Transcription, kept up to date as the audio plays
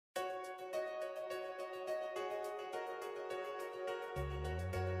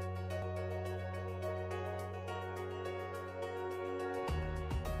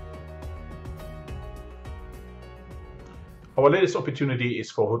Our latest opportunity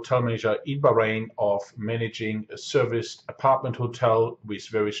is for hotel manager in Bahrain of managing a serviced apartment hotel with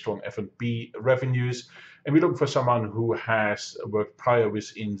very strong F&B revenues. And we're looking for someone who has worked prior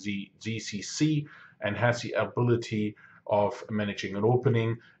within the GCC and has the ability of managing an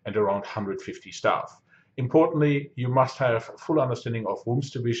opening and around 150 staff. Importantly, you must have full understanding of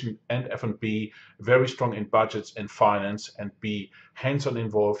rooms division and F&B, very strong in budgets and finance, and be hands-on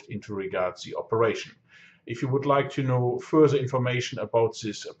involved into regards the operation. If you would like to know further information about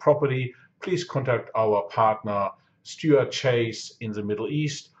this property, please contact our partner Stuart Chase in the Middle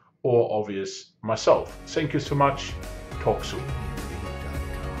East, or obvious myself. Thank you so much. Talk soon.